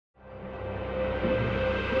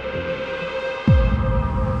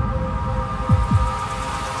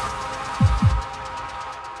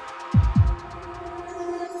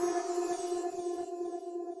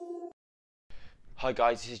Hi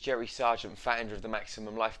guys, this is Jerry Sargeant, founder of the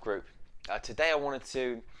Maximum Life Group. Today I wanted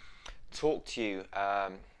to talk to you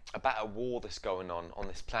about a war that's going on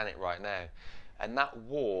this planet right now. And that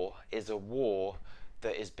war is a war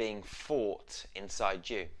that is being fought inside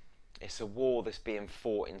you. It's a war that's being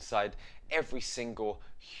fought inside every single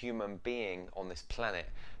human being on this planet.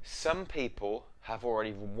 Some people have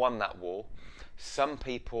already won that war. Some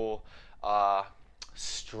people are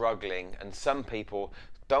struggling, and some people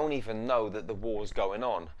don't even know that the war's going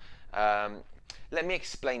on. Let me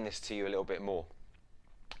explain this to you a little bit more.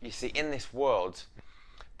 You see, in this world,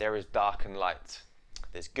 there is dark and light.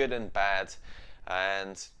 There's good and bad.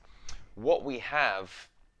 And what we have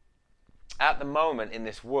at the moment in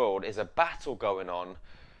this world is a battle going on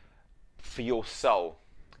for your soul,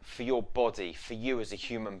 for your body, for you as a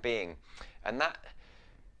human being. And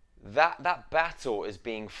that battle is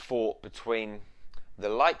being fought between the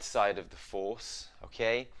light side of the force,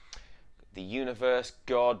 okay, the universe,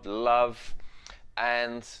 God, love,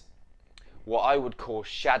 and what I would call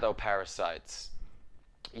shadow parasites.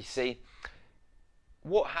 You see,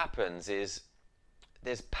 what happens is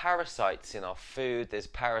there's parasites in our food, there's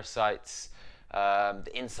parasites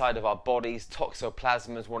inside of our bodies.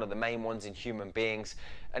 Toxoplasma is one of the main ones in human beings,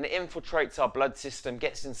 and it infiltrates our blood system,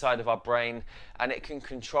 gets inside of our brain, and it can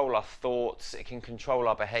control our thoughts, it can control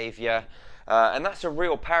our behavior, and that's a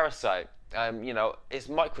real parasite. You know, it's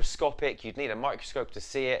microscopic. You'd need a microscope to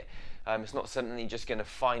see it. It's not something you're just going to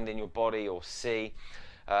find in your body or see.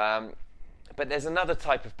 But there's another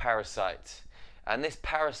type of parasite, and this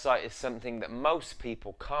parasite is something that most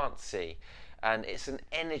people can't see, and it's an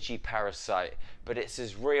energy parasite, but it's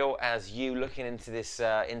as real as you looking into this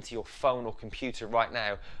into your phone or computer right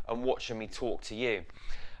now and watching me talk to you.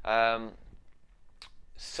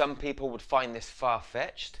 Some people would find this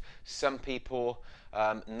far-fetched. Some people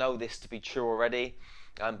know this to be true already,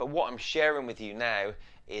 but what I'm sharing with you now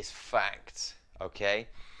is fact. Okay,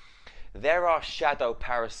 there are shadow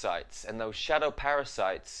parasites, and those shadow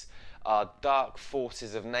parasites are dark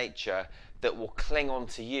forces of nature that will cling on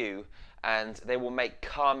to you, and they will make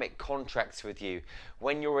karmic contracts with you.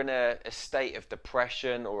 When you're in a state of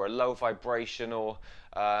depression or a low vibrational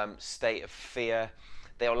state of fear,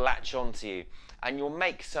 they'll latch onto you, and you'll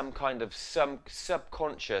make some kind of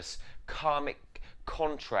subconscious karmic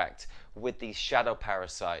contract with these shadow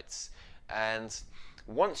parasites. And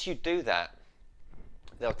once you do that,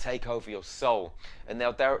 they'll take over your soul, and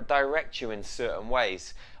they'll direct you in certain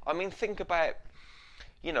ways. I mean, think about,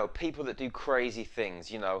 you know, people that do crazy things,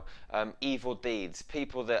 you know, evil deeds,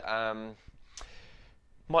 people that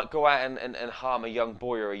might go out and harm a young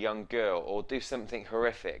boy or a young girl, or do something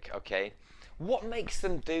horrific, okay? What makes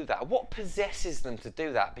them do that? What possesses them to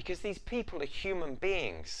do that? Because these people are human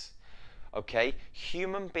beings, okay?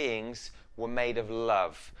 Human beings were made of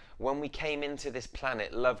love. When we came into this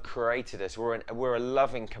planet, love created us. We're a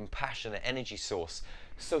loving, compassionate energy source.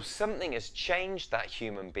 So something has changed that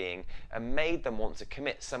human being and made them want to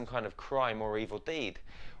commit some kind of crime or evil deed.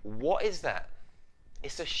 What is that?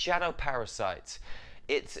 It's a shadow parasite.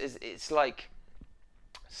 It's like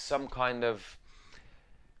some kind of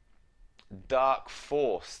dark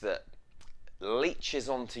force that leeches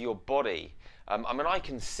onto your body. I mean, I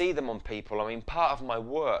can see them on people. I mean, part of my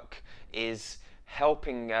work is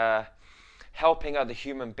helping other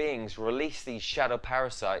human beings release these shadow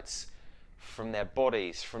parasites from their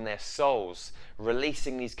bodies, from their souls,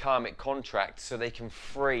 releasing these karmic contracts so they can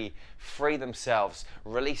free themselves,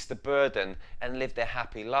 release the burden, and live their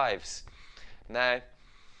happy lives. Now,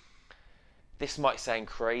 this might sound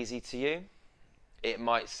crazy to you. It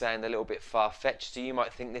might sound a little bit far-fetched to you. You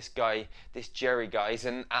might think this guy, this Jerry guy, is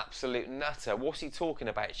an absolute nutter. What's he talking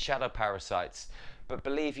about? Shadow parasites. But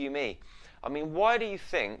believe you me, I mean, why do you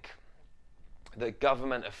think that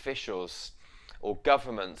government officials or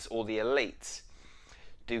governments or the elites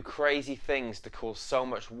do crazy things to cause so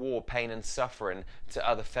much war, pain and suffering to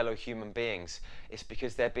other fellow human beings? It's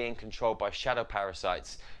because they're being controlled by shadow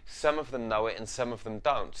parasites. Some of them know it and some of them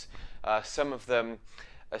don't. Some of them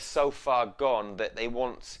are so far gone that they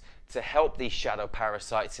want to help these shadow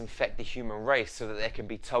parasites infect the human race so that there can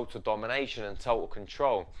be total domination and total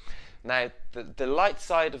control. Now, the light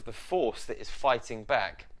side of the force that is fighting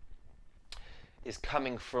back is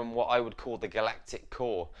coming from what I would call the Galactic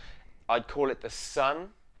Core. I'd call it the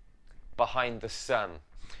sun behind the sun.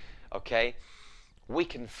 Okay, we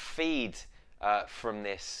can feed from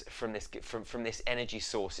this energy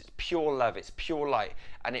source. It's pure love. It's pure light,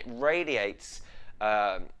 and it radiates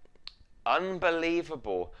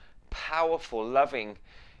unbelievable, powerful, loving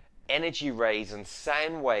energy rays and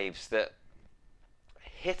sound waves that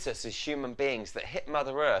hit us as human beings, that hit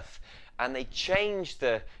Mother Earth, and they changed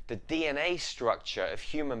the DNA structure of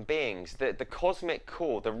human beings. The cosmic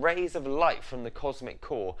core, the rays of light from the cosmic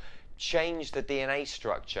core, changed the DNA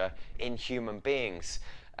structure in human beings.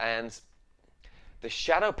 And the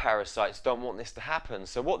shadow parasites don't want this to happen.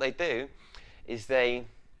 So what they do is they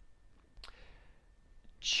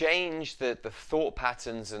change the thought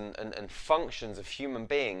patterns and functions of human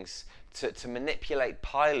beings to manipulate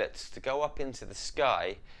pilots to go up into the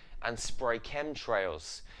sky and spray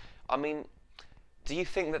chemtrails. I mean, do you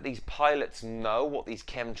think that these pilots know what these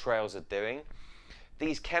chemtrails are doing?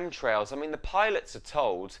 These chemtrails, I mean, the pilots are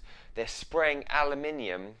told they're spraying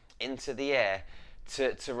aluminium into the air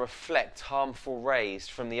to reflect harmful rays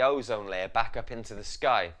from the ozone layer back up into the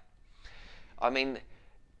sky. I mean,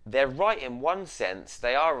 they're right in one sense.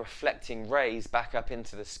 They are reflecting rays back up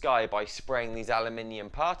into the sky by spraying these aluminium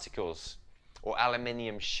particles or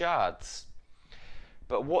aluminium shards.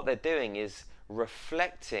 But what they're doing is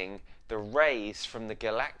reflecting the rays from the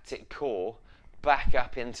galactic core back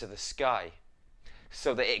up into the sky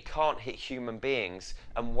so that it can't hit human beings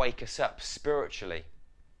and wake us up spiritually.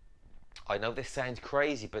 I know this sounds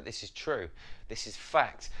crazy, but this is true. This is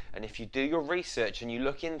fact. And if you do your research and you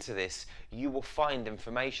look into this, you will find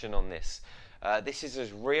information on this. This is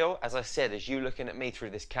as real, as I said, as you looking at me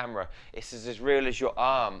through this camera. This is as real as your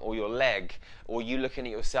arm or your leg, or you looking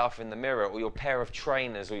at yourself in the mirror, or your pair of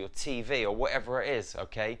trainers, or your TV, or whatever it is,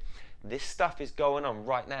 okay? This stuff is going on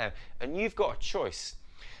right now. And you've got a choice.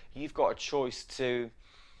 You've got a choice to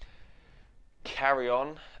carry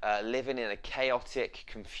on living in a chaotic,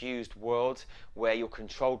 confused world where you're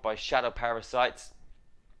controlled by shadow parasites,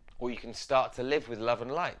 or you can start to live with love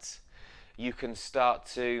and light. You can start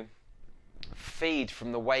to feed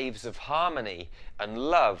from the waves of harmony and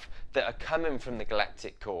love that are coming from the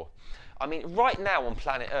galactic core. I mean, right now on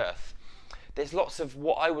planet Earth, there's lots of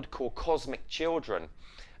what I would call cosmic children,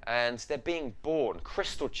 and they're being born,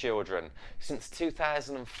 crystal children, since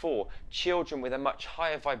 2004, children with a much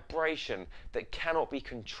higher vibration that cannot be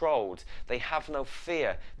controlled. They have no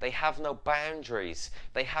fear, they have no boundaries,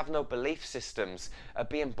 they have no belief systems, are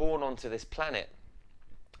being born onto this planet.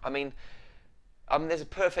 I mean, there's a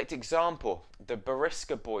perfect example, the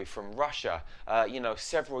Boriska boy from Russia,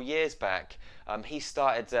 several years back, he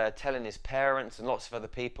started telling his parents and lots of other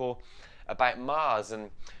people about Mars and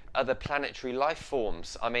other planetary life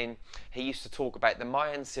forms. I mean, he used to talk about the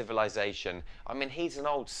Mayan civilization. I mean, he's an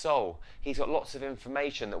old soul. He's got lots of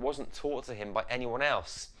information that wasn't taught to him by anyone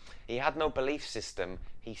else. He had no belief system.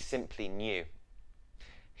 He simply knew.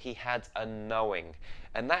 He had a knowing.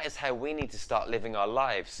 And that is how we need to start living our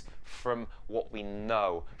lives, from what we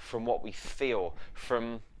know, from what we feel,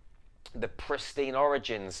 from the pristine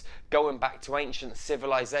origins, going back to ancient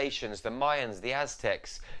civilizations, the Mayans, the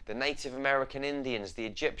Aztecs, the Native American Indians, the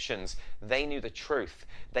Egyptians. They knew the truth.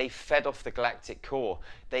 They fed off the galactic core.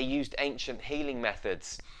 They used ancient healing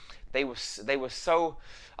methods. They were so,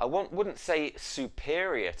 I wouldn't say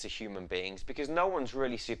superior to human beings, because no one's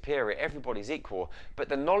really superior, everybody's equal, but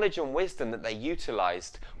the knowledge and wisdom that they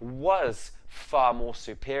utilized was far more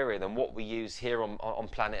superior than what we use here on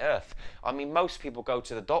planet Earth. I mean, most people go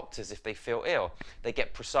to the doctors if they feel ill. They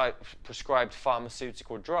get prescribed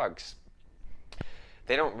pharmaceutical drugs.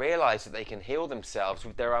 They don't realize that they can heal themselves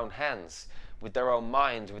with their own hands, with their own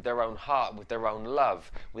mind, with their own heart, with their own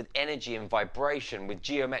love, with energy and vibration, with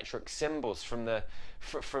geometric symbols from the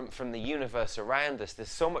universe around us.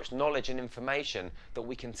 There's so much knowledge and information that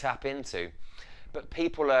we can tap into. But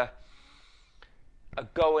people are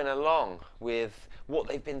going along with what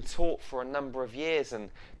they've been taught for a number of years, and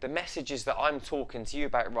the messages that I'm talking to you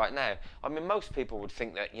about right now, I mean, most people would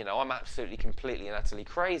think that, I'm absolutely, completely and utterly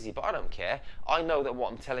crazy, but I don't care. I know that what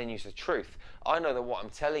I'm telling you is the truth. I know that what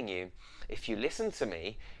I'm telling you, if you listen to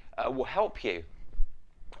me, will help you.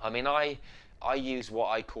 I mean, I use what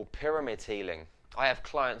I call pyramid healing. I have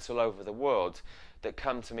clients all over the world that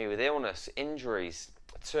come to me with illness, injuries,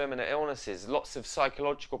 terminal illnesses, lots of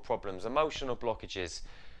psychological problems, emotional blockages,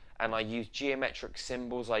 and I use geometric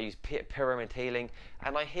symbols, I use pyramid healing,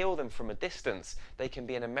 and I heal them from a distance. They can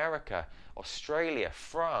be in America, Australia,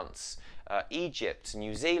 France, Egypt,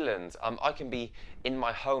 New Zealand. I can be in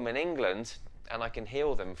my home in England, and I can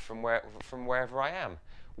heal them from wherever I am.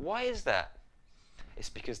 Why is that? It's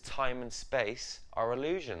because time and space are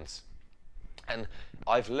illusions. And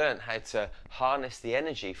I've learned how to harness the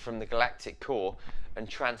energy from the galactic core and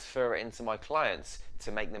transfer it into my clients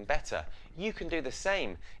to make them better. You can do the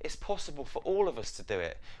same. It's possible for all of us to do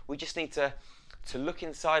it. We just need to look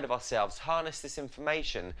inside of ourselves, harness this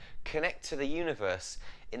information, connect to the universe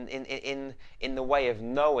in the way of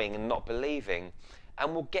knowing and not believing,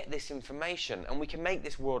 and we'll get this information and we can make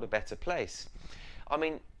this world a better place. I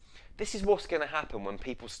mean, This is what's going to happen when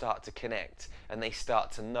people start to connect and they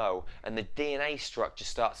start to know, and the DNA structure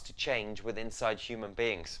starts to change with inside human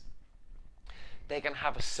beings. They're going to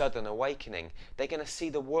have a sudden awakening. They're going to see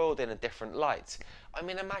the world in a different light. I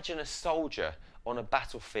mean, imagine a soldier on a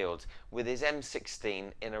battlefield with his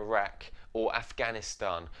M16 in Iraq or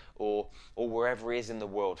Afghanistan or wherever he is in the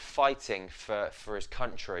world, fighting for his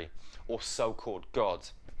country or so-called God.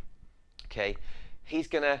 Okay, he's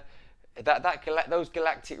going to, those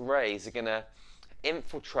galactic rays are going to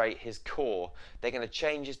infiltrate his core. They're going to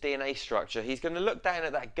change his DNA structure. He's going to look down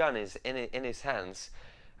at that gun in his hands,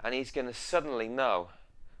 and he's going to suddenly know,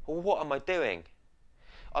 well, what am I doing?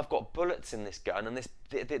 I've got bullets in this gun, and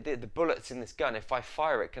the bullets in this gun, if I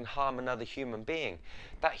fire it, can harm another human being.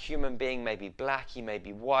 That human being may be black, he may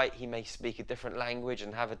be white, he may speak a different language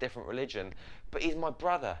and have a different religion, but he's my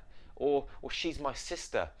brother, or she's my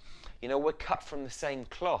sister. You know, we're cut from the same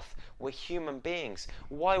cloth. We're human beings.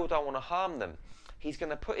 Why would I want to harm them? He's going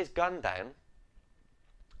to put his gun down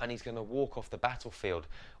and he's going to walk off the battlefield.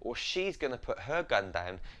 Or she's going to put her gun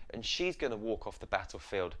down and she's going to walk off the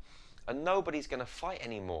battlefield. And nobody's going to fight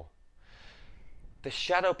anymore. The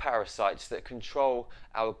shadow parasites that control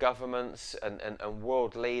our governments and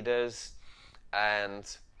world leaders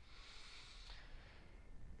and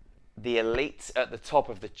the elites at the top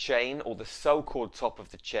of the chain, or the so-called top of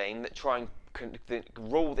the chain, that try and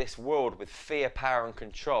rule this world with fear, power and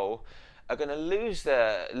control, are going to lose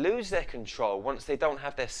their control once they don't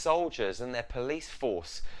have their soldiers and their police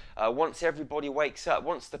force. Once everybody wakes up,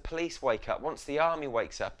 once the police wake up, once the army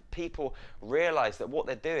wakes up, people realize that what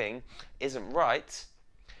they're doing isn't right,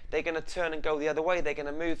 they're going to turn and go the other way. They're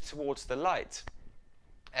going to move towards the light.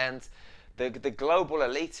 And the global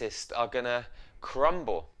elitists are going to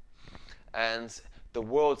crumble. And the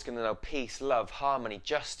world's going to know peace, love, harmony,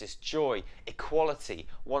 justice, joy, equality.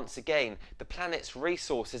 Once again, the planet's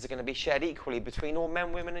resources are going to be shared equally between all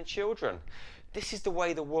men, women and children. This is the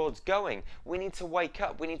way the world's going. We need to wake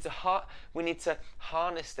up. We need to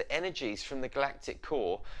harness the energies from the Galactic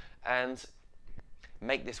Core and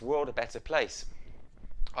make this world a better place.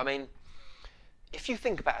 I mean, if you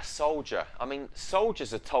think about a soldier, I mean,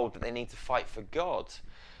 soldiers are told that they need to fight for God,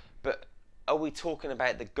 but are we talking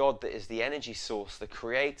about the God that is the energy source, the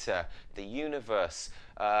creator, the universe,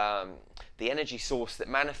 the energy source that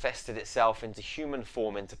manifested itself into human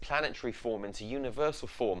form, into planetary form, into universal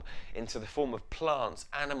form, into the form of plants,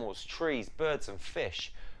 animals, trees, birds and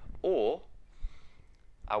fish? Or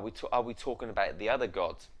are we talking about the other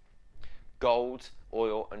God? Gold,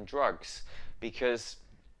 oil and drugs? Because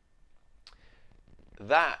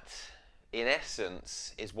that, in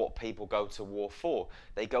essence, is what people go to war for.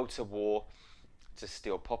 They go to war to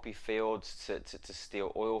steal poppy fields, to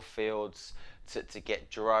steal oil fields, to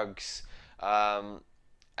get drugs,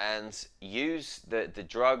 and use the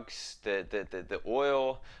drugs, the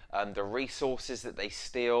oil, the resources that they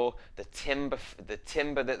steal, the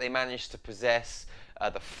timber that they manage to possess,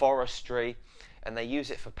 the forestry, and they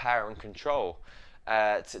use it for power and control,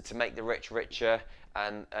 to make the rich richer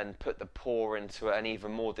and put the poor into an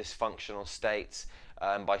even more dysfunctional state,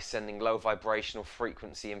 by sending low vibrational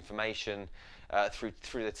frequency information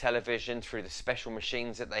through the television, through the special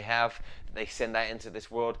machines that they have, that they send out into this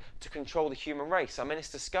world to control the human race. I mean, it's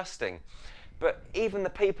disgusting. But even the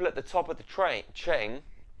people at the top of the chain,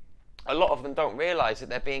 a lot of them don't realize that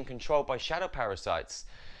they're being controlled by shadow parasites.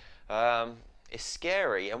 It's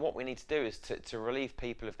scary, and what we need to do is to relieve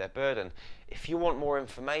people of their burden. If you want more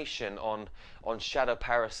information on shadow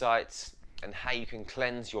parasites and how you can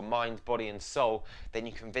cleanse your mind, body and soul, then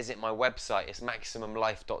you can visit my website. It's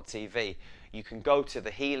maximumlife.tv. You can go to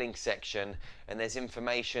the healing section and there's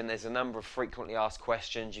information. There's a number of frequently asked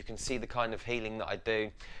questions. You can see the kind of healing that I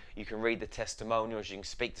do. You can read the testimonials. You can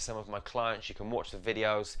speak to some of my clients. You can watch the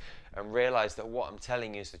videos and realize that what I'm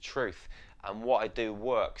telling you is the truth. And what I do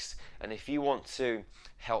works. And if you want to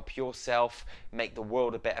help yourself make the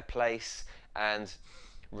world a better place and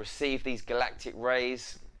receive these galactic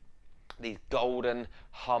rays, these golden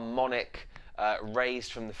harmonic rays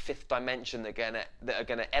from the fifth dimension that are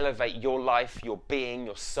going to elevate your life, your being,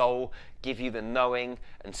 your soul, give you the knowing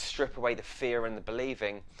and strip away the fear and the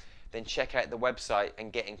believing, then check out the website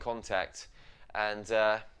and get in contact and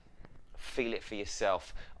feel it for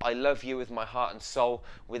yourself. I love you with my heart and soul,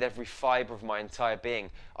 with every fibre of my entire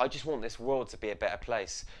being. I just want this world to be a better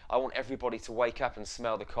place. I want everybody to wake up and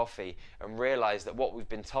smell the coffee and realise that what we've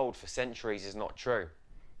been told for centuries is not true.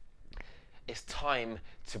 It's time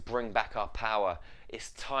to bring back our power.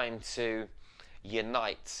 It's time to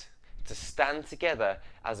unite, to stand together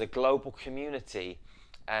as a global community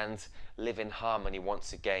and live in harmony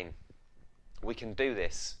once again. We can do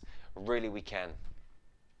this. Really, we can.